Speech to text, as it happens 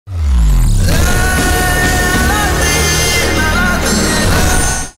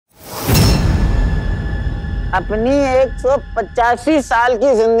अपनी 185 साल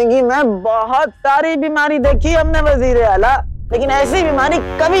की जिंदगी में बहुत सारी बीमारी देखी हमने वजीर आला, लेकिन ऐसी बीमारी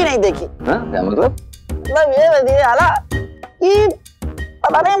कभी नहीं देखी। क्या मतलब? मतलब ये वजीर आला कि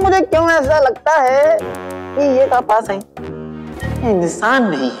पता नहीं मुझे क्यों ऐसा लगता है कि ये का पास है इंसान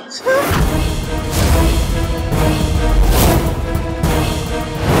नहीं है।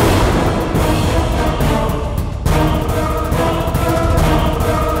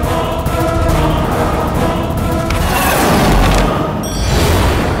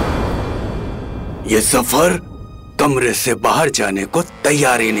 ये जफर कमरे से बाहर जाने को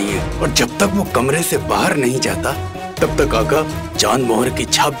तैयार ही नहीं है, और जब तक वो कमरे से बाहर नहीं जाता तब तक आका चांद मोहर की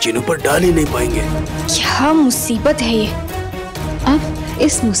छाप जिनों पर डाल ही नहीं पाएंगे। क्या मुसीबत है ये। अब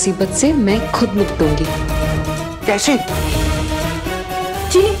इस मुसीबत से मैं खुद निपटूंगी। कैसे?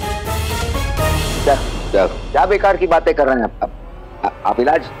 जी क्या बेकार की बातें कर रहे हैं आप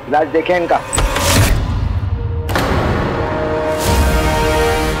इलाज देखें इनका।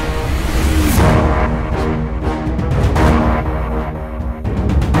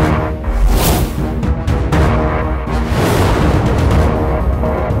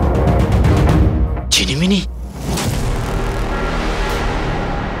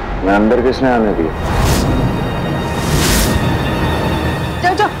 मैं अंदर किसने आने दिया?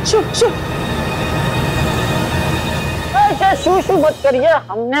 शू मत करिए,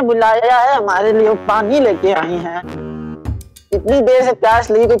 हमने बुलाया है, हमारे लिए पानी लेके आई हैं। इतनी देर से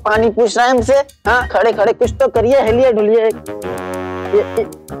प्यास लगी, कोई पानी पूछ रहा है हमसे? हाँ, खड़े खड़े कुछ तो करिए, हिलिए ढुलिए।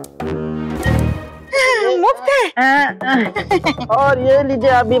 मुफ्त है। और ये लीजिए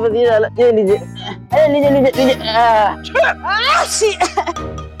आप भी वजीर आला, ये लीजिए, लीजिए।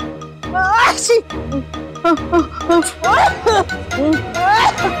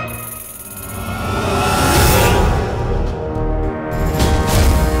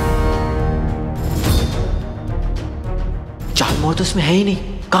 चांद मोहर तो इसमें है ही नहीं,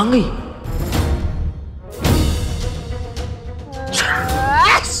 कहाँ गई?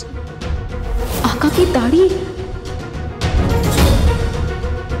 आका की दाढ़ी।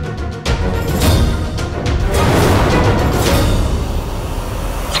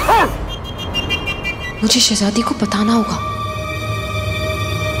 मुझे शहजादी को बताना होगा।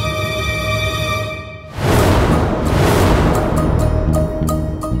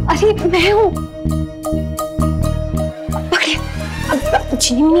 अरे मैं हूँ, पकड़िए।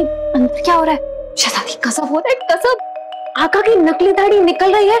 जिनी अंदर क्या हो रहा है? शहजादी कसम हो रहा है, कसम। आका की नकली दाढ़ी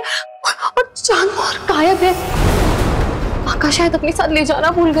निकल रही है और चांद मोहर गायब है। आका शायद अपने साथ ले जाना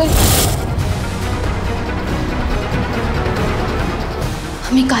भूल गए।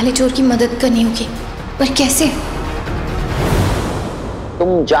 हमें काले चोर की मदद करनी होगी, पर कैसे?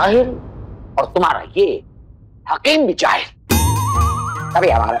 तुम जाहिल और तुम्हारा ये हकीम भी जाहिल। कभी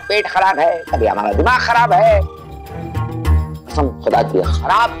हमारा पेट खराब है, कभी हमारा दिमाग खराब है। कसम खुदा की,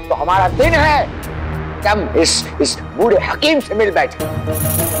 खराब तो हमारा दिन है कि हम इस बूढ़े हकीम से मिल बैठे।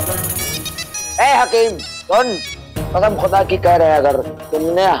 ए हकीम सुन, कसम खुदा की कह रहे हैं, अगर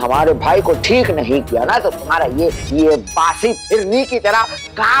तुमने हमारे भाई को ठीक नहीं किया ना तो तुम्हारा ये बासी फिरनी की तरह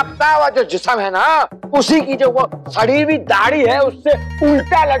कांपता हुआ जो जिस्म है ना, उसी की जो वो सड़ी हुई दाढ़ी है उससे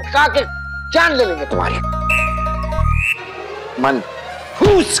उल्टा लटका के जान ले लेंगे तुम्हारी। मन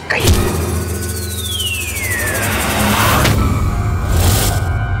फूस गई।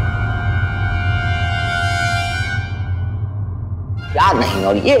 याद नहीं,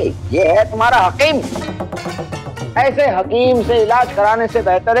 और ये है तुम्हारा हकीम। ऐसे हकीम से इलाज कराने से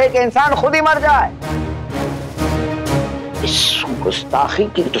बेहतर है कि इंसान खुद ही मर जाए। इस गुस्ताखी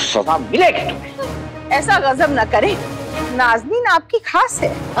की तो सजा मिलेगी तुम्हें। ऐसा गजब न करे, नाज़नीन आपकी खास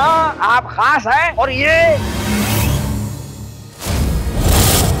है। हाँ, आप खास हैं। और ये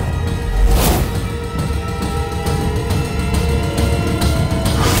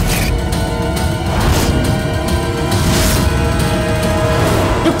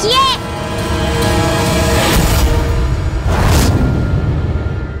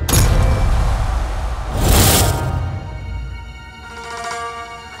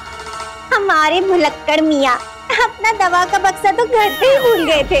हमारे भुलक्कड़ मियाँ अपना दवा का बक्सा तो घर पे ही भूल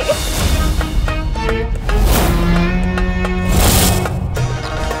गए थे।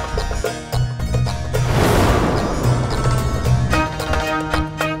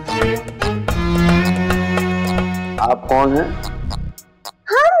 आप कौन हैं?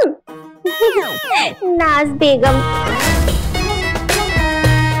 हम नाज बेगम।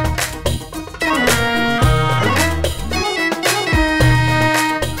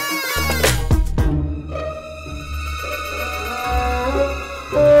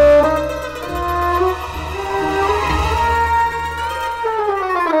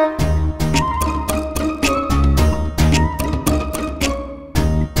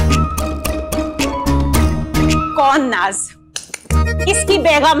 किसकी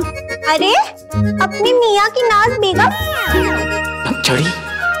बेगम? अरे अपनी मियाँ की नाज बेगम। नक्चड़ी?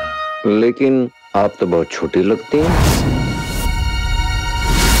 लेकिन आप तो बहुत छोटी लगती हैं।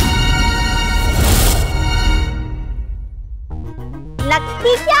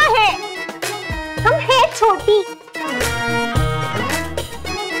 लगती क्या है, हम है छोटी।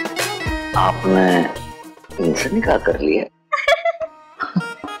 आपने इनसे निकाह कर लिया?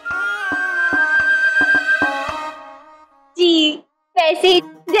 जी, वैसे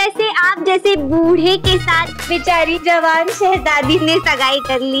जैसे आप जैसे बूढ़े के साथ बेचारी जवान शहजादी ने सगाई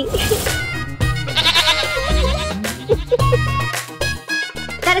कर ली।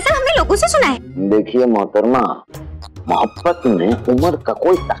 दरअसल हमने लोगों से सुना है। देखिए मोहतरमा, मोहब्बत में उम्र का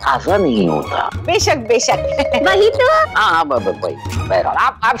कोई तकाजा नहीं होता। बेशक बेशक। वही तो। हाँ भाई, बहरहाल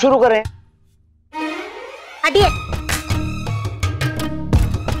आप शुरू करें। हटिए।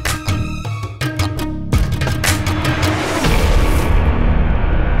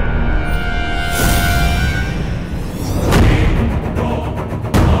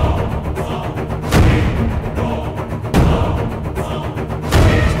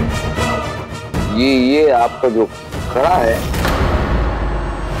 ये आपका जो खड़ा है,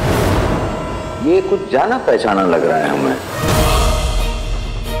 ये कुछ जाना पहचाना लग रहा है हमें।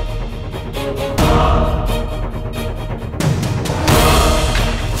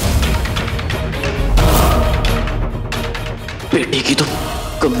 बेटे की तो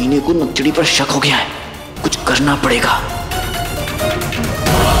कमीने को नक्चड़ी पर शक हो गया है, कुछ करना पड़ेगा।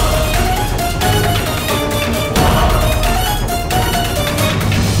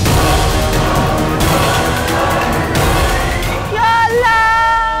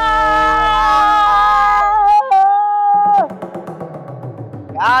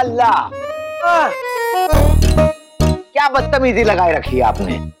 अल्लाह, क्या बदतमीजी लगाए रखी है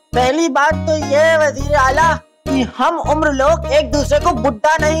आपने। पहली बात तो ये है वजीर आला कि हम उम्र लोग एक दूसरे को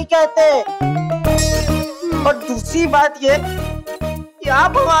बुड्ढा नहीं कहते, और दूसरी बात ये कि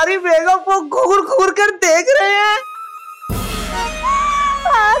आप हमारी बेगम को घूर घूर कर देख रहे हैं।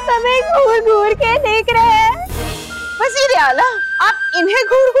 आप हमें घूर घूर के देख रहे हैं। वजीर आला, आप इन्हें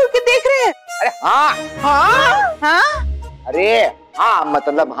घूर घूर के देख रहे हैं? अरे हाँ हाँ हाँ। अरे हाँ,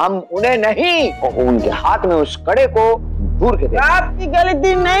 मतलब हम उन्हें नहीं, उनके हाथ में उस कड़े को दूर के देख। आपकी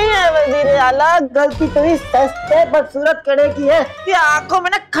गलती नहीं है वजीर आला, गलती तो इस सस्ते बदसूरत कड़े की है कि आंखों में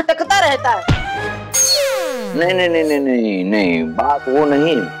ना खटकता रहता है। नहीं, बात वो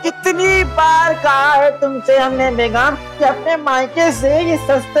नहीं। कितनी बार कहा है तुमसे हमने बेगम कि अपने मायके से ये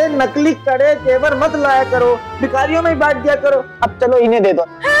सस्ते नकली कड़े जेवर मत लाया करो, भिखारियों में बांट दिया करो। अब चलो इन्हें दे दो।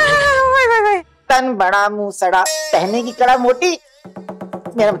 तन बड़ा मुंह सड़ा, पहने की कड़ा मोटी।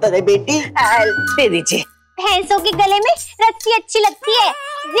 मेरा मतलब है बेटी, दे दीजिए। भैंसों के गले में रस्सी अच्छी लगती है,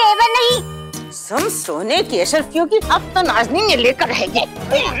 जेवर नहीं। तुम सोने की अशरफियों की अब तो नाज़नीन ये लेकर रहेंगे।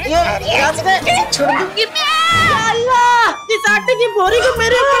 ये छोड़ दूंगी। अल्लाह, इस आटे की बोरी को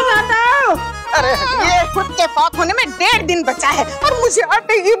मेरे ऊपर हटाओ। अरे ये खुद के फौत होने में 1.5 दिन बचा है और मुझे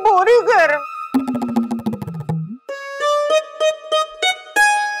आटे की बोरी कर।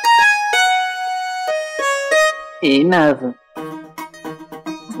 नाज़,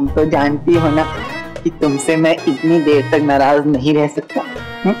 तुम तो जानती हो ना कि तुमसे मैं इतनी देर तक नाराज नहीं रह सकता।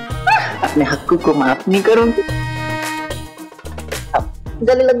 अपने हक्कों को माफ नहीं करूंगी। अब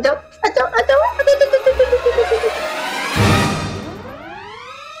गले लग जाओ।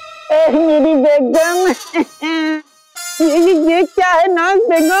 मेरी बेगम, ये क्या है नाज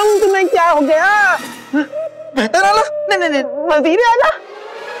बेगम, तुम्हें क्या हो गया? बेहतर आला, नहीं वजीर आला,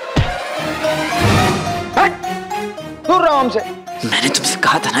 दूर रहो हमसे। मैंने तुमसे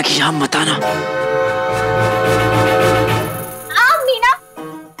कहा था ना कि यहाँ मत आना। मीना,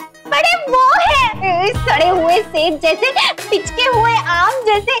 बड़े वो है, सड़े हुए सेब जैसे, पिचके हुए आम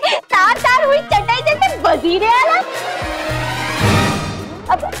जैसे, तार हुई चटाई जैसे वजीर आला।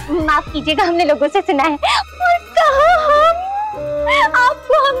 अब माफ कीजिएगा, हमने लोगों से सुना है और कहा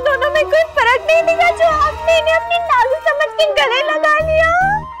आपको हम दोनों में कोई फर्क नहीं दिखा जो आपने इन्हें अपनी नाज़ू समझ के गले लगा लिया।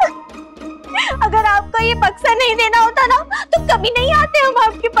 अगर आपका ये बक्सा नहीं देना होता ना तो कभी नहीं आते हम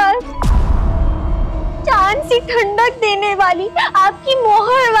आपके पास। जान सी ठंडक देने वाली, आपकी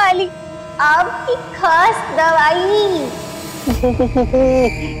मोहर वाली, आपकी खास दवाई।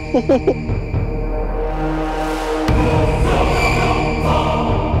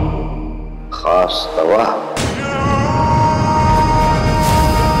 खास दवा?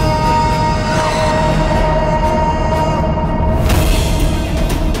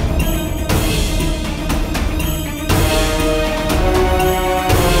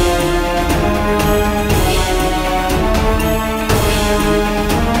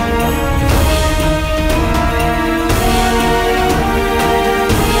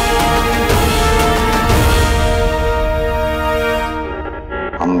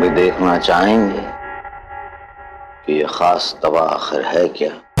 देखना चाहेंगे कि ये खास दवा आखिर है क्या?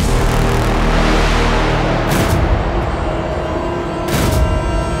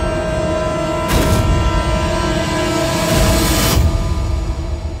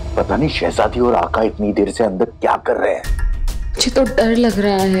 पता नहीं शहजादी और आका इतनी देर से अंदर क्या कर रहे हैं। मुझे तो डर लग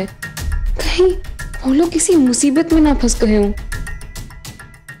रहा है, कहीं वो लोग किसी मुसीबत में ना फंस गए हों।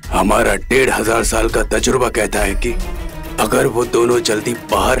 हमारा 1500 साल का तजुर्बा कहता है कि अगर वो दोनों जल्दी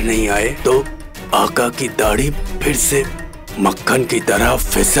बाहर नहीं आए तो आका की दाढ़ी फिर से मक्खन की तरह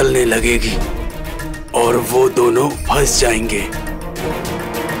फिसलने लगेगी और वो दोनों फंस जाएंगे।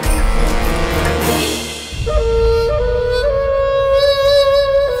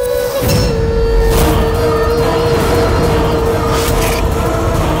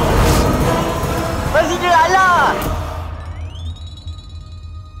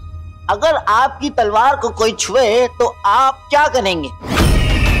 अगर आपकी तलवार को कोई छुए तो आप क्या करेंगे?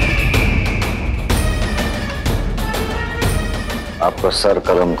 आपका सर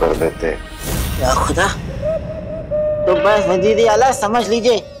कलम कर देते। या खुदा, तो बस वजीर आला समझ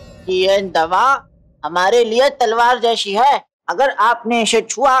लीजिए कि यह दवा हमारे लिए तलवार जैसी है। अगर आपने इसे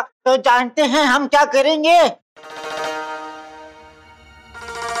छुआ तो जानते हैं हम क्या करेंगे?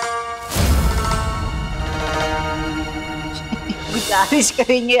 गुजारिश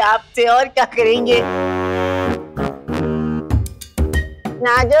करेंगे आपसे, और क्या करेंगे?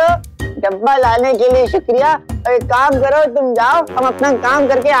 नाजो, डब्बा लाने के लिए शुक्रिया। और एक काम करो, तुम जाओ, हम अपना काम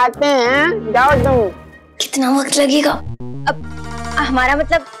करके आते हैं। जाओ तुम। कितना वक्त लगेगा? अब हमारा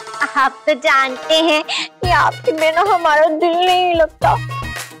मतलब आप तो जानते हैं कि आपके बिना हमारा दिल नहीं लगता।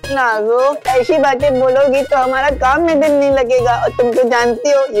 नाजो, ऐसी बातें बोलोगी तो हमारा काम में दिल नहीं लगेगा, और तुम तो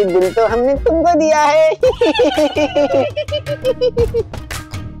जानती हो ये दिल तो हमने तुमको दिया है।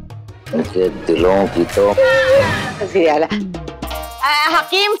 इनके दिलों की तो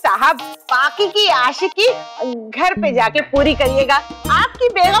हकीम साहब, बाकी की आशिकी घर पे जाके पूरी करिएगा। आपकी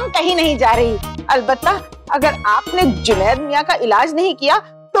बेगम कहीं नहीं जा रही। अलबत्ता अगर आपने जुनैद मियाँ का इलाज नहीं किया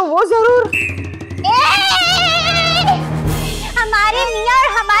तो वो जरूर। हमारे मियाँ और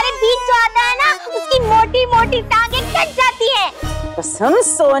हमारे बीच जो आता है ना, उसकी मोटी मोटी टांगें कट जाती है। कसम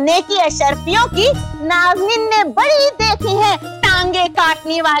सोने की अशरफियों की, नाज़नीन ने बड़ी देखी है टांगे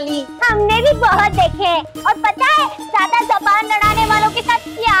काटने वाली। हमने भी बहुत देखे हैं। और पता है ज्यादा जबान लड़ाने वालों के साथ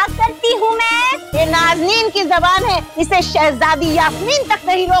क्या करती हूँ मैं? ये नाज़नीन की जबान है, इसे शहजादी यास्मीन तक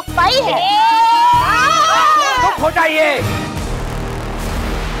नहीं रोक पाई है। हो जाइए,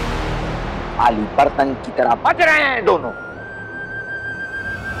 खाली बर्तन की तरह बच रहे हैं दोनों।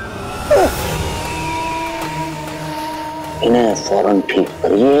 इन्हें फौरन ठीक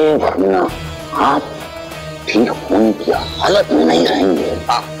करिए, वरना आप ठीक होने की हालत में नहीं रहेंगे।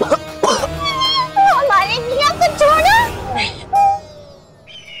 हमारे मियाँ को छोड़ो।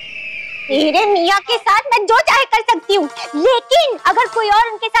 मेरे मियाँ के साथ मैं जो चाहे कर सकती हूँ, लेकिन अगर कोई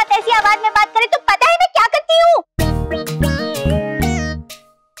और उनके साथ ऐसी आवाज में बात करे तो पता है मैं क्या करती हूँ?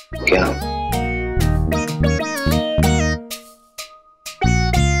 क्या?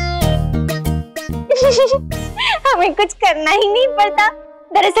 हमें कुछ करना ही नहीं पड़ता।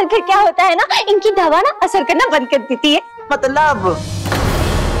 दरअसल फिर क्या होता है ना, इनकी दवा ना असर करना बंद कर देती है। मतलब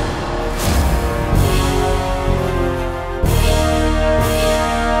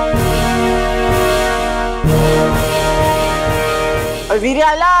वजीर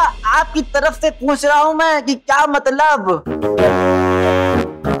आला, आपकी तरफ से पूछ रहा हूँ मैं कि क्या मतलब?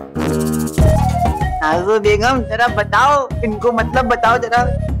 नाज़ो बेगम, जरा बताओ, इनको मतलब बताओ जरा।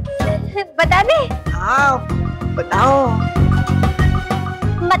 बता दे? हाँ बताओ।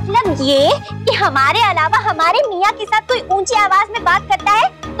 मतलब ये कि हमारे अलावा हमारे मियाँ के साथ कोई ऊंची आवाज में बात करता है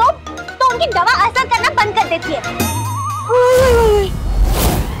तो उनकी दवा असर करना बंद कर देती है।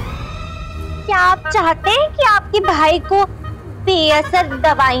 क्या आप चाहते हैं कि आपके भाई को बेअसर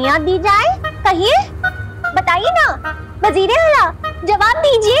दवाइयाँ दी जाए? कहिए, बताइए ना वजीर आला, जवाब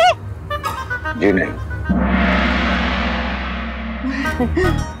दीजिए। जी नहीं।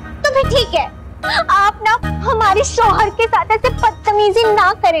 तो फिर ठीक है, आप ना हमारे शौहर के साथ ऐसे बदतमीजी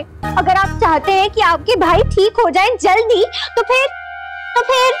ना करें। अगर आप चाहते हैं कि आपके भाई ठीक हो जाएं जल्दी, तो फिर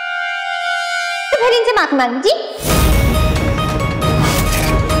इनसे माफी मांग जी।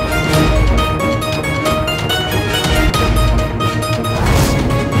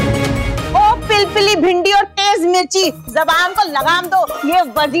 ओ पिलपिली भिंडी और तेज मिर्ची, जबान को लगाम दो। ये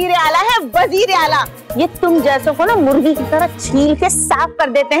वजीर आला है, वजीर आला। ये तुम जैसों को ना मुर्गी की तरह छील के साफ कर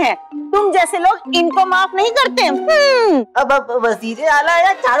देते हैं। तुम जैसे लोग इनको माफ नहीं करते। अब वजीर आला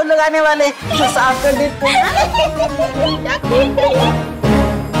या झाड़ू लगाने वाले जो साफ कर देते हैं।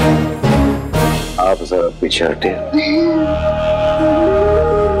 आप जरा पीछे हटे।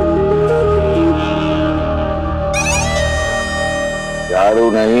 दारू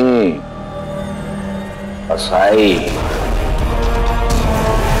नहीं, कसाई।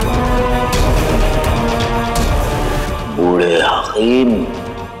 बूढ़े हकीम,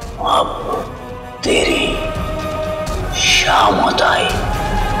 अब तेरी शामत आई।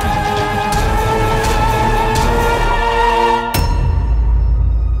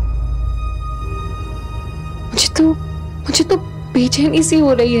 मुझे तो बेचैनी सी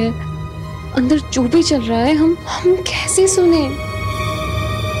हो रही है। अंदर जो भी चल रहा है हम कैसे सुने?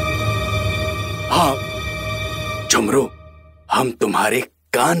 हाँ झुमरू, हम तुम्हारे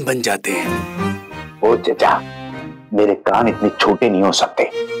कान बन जाते हैं। ओ चचा, मेरे कान इतने छोटे नहीं हो सकते।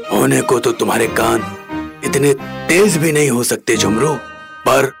 होने को तो तुम्हारे कान इतने तेज भी नहीं हो सकते झुमरू,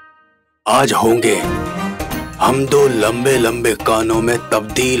 पर आज होंगे। हम दो लंबे लंबे कानों में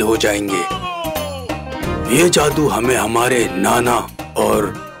तब्दील हो जाएंगे। ये जादू हमें हमारे नाना और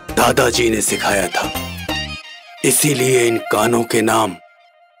दादाजी ने सिखाया था, इसीलिए इन कानों के नाम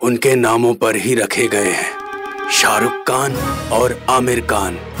उनके नामों पर ही रखे गए हैं, शाहरुख खान और आमिर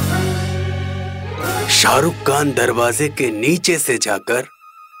खान। शाहरुख खान दरवाजे के नीचे से जाकर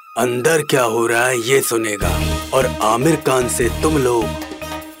अंदर क्या हो रहा है ये सुनेगा, और आमिर खान से तुम लोग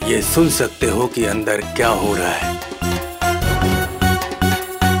ये सुन सकते हो कि अंदर क्या हो रहा है।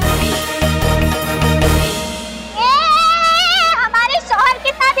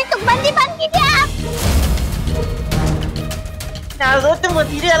 तुम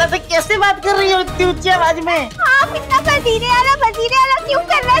वजीरे आला से कैसे बात कर रही हो इतनी ऊंची आवाज में? आप इतना वजीरे आला क्यों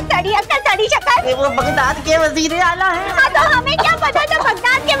कर रहे हैं? सड़ी अक्ल सड़ी शक्ल। वो बगदाद के वजीरे आला हैं। हाँ तो हमें क्या पता था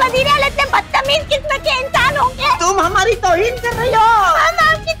बगदाद के वजीरे आला इतने बदतमीज किस्म के इंसान होंगे। तुम हमारी तौहीन कर रही हो। हम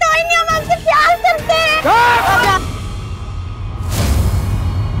आपकी तौहीन नहीं, हम आपसे प्यार करते हैं।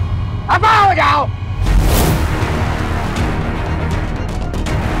 अब हो जाओ।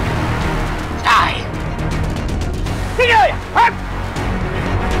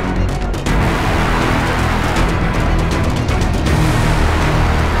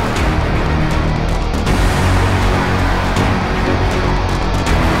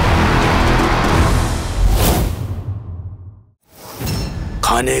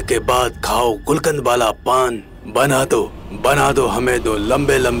 खाने के बाद खाओ गुलकंद वाला पान, बना दो हमें दो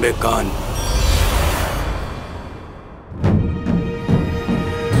लंबे लंबे कान।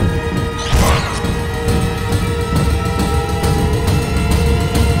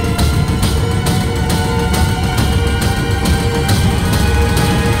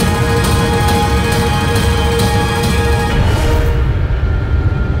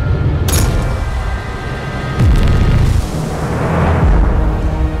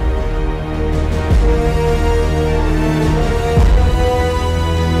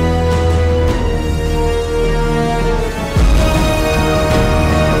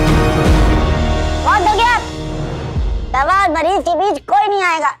 मरीज के बीच कोई नहीं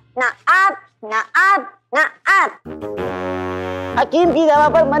आएगा, ना आप ना आप ना आप। हकीम की दवा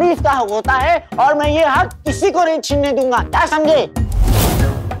पर मरीज का हक होता है और मैं ये हक किसी को नहीं छीनने दूंगा, क्या समझे?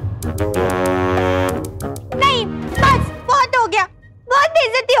 नहीं बस बहुत हो गया, बहुत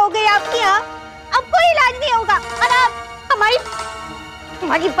बेइज्जती हो गई आपकी यहाँ। अब कोई इलाज नहीं होगा और आप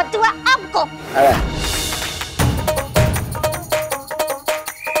हमारी बददुआ आपको।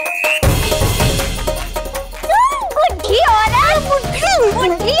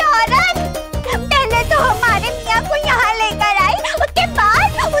 बुढ़ी औरत, पहले तो हमारे मियाँ को यहाँ लेकर आई, उसके बाद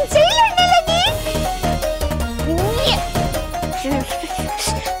उनसे ही लड़ने लगी।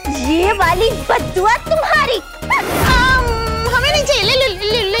 ये वाली बद्दुआ तुम्हारी। हमें नहीं चाहिए।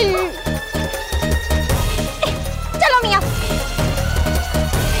 ले। चलो मियाँ।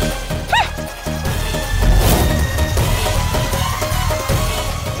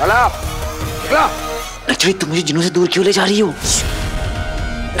 चलो। एक्चुअली तुम मुझे जिन्नों से दूर क्यों ले जा रही हो?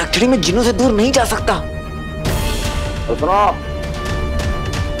 एक्चुअली मैं जिन्नों से दूर नहीं जा सकता। तो सुनो,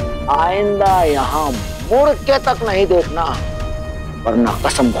 आइंदा यहाँ मुड़ के तक नहीं देखना, वरना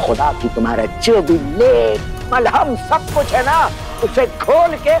कसम खुदा की तुम्हारा जो भी लेप मलहम सब कुछ है ना, उसे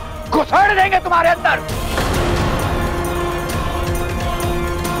खोल के घुसेड़ देंगे तुम्हारे अंदर।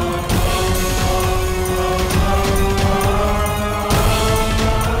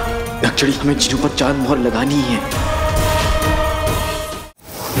 एक्चुअली हमें जिन्नों पर चांद मोहर लगानी है।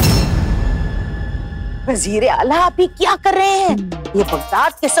 वजीर आला आप ही क्या कर रहे हैं? ये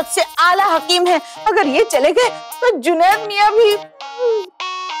बगदाद के सबसे आला हकीम हैं। अगर ये चले गए तो जुनैद मियाँ भी।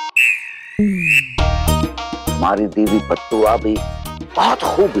 हमारी दीदी बद्दुआ भी बहुत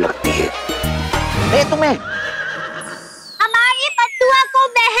खूब लगती है। तुम्हें हमारी बद्दुआ को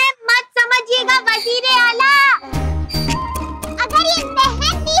बहम मत समझिएगा वजीर आला। अगर ये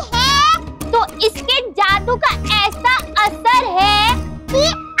बहम भी है तो इसके जादू का ऐसा असर है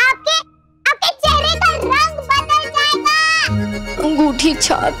झूठी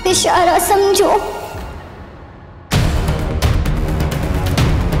छाप इशारा समझो।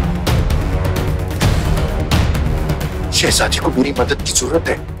 शहजादी को मेरी मदद की जरूरत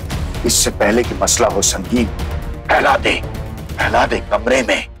है। इससे पहले कि मसला हो संगीन, फैला दे कमरे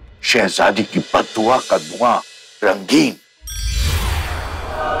में शहजादी की बददुआ का धुआं रंगीन।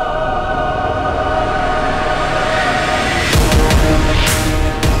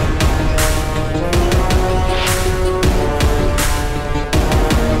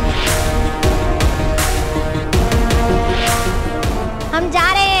 हम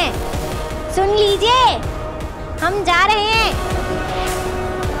जा रहे हैं, सुन लीजिए, हम जा रहे हैं।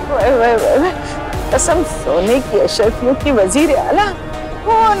 कसम सोने की अशरफियों की वजीर आला,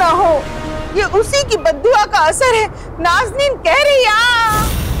 हो ना हो ये उसी की बद्दुआ का असर है। नाज़नीन कह रही है।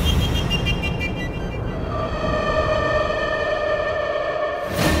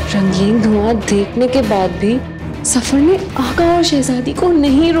 रंगीन धुआं देखने के बाद भी सफर ने आका और शहजादी को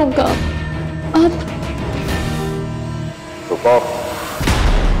नहीं रोका। अब रुको।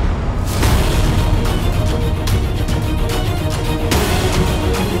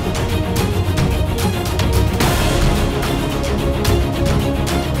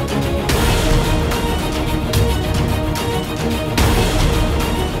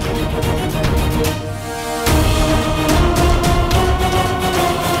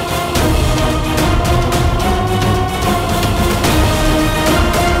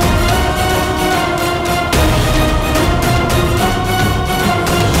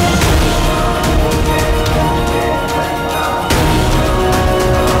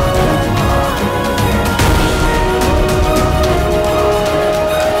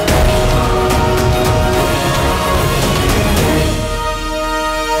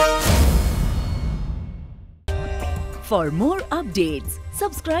 For more updates,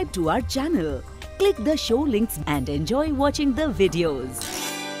 subscribe to our channel, click the show links and enjoy watching the videos.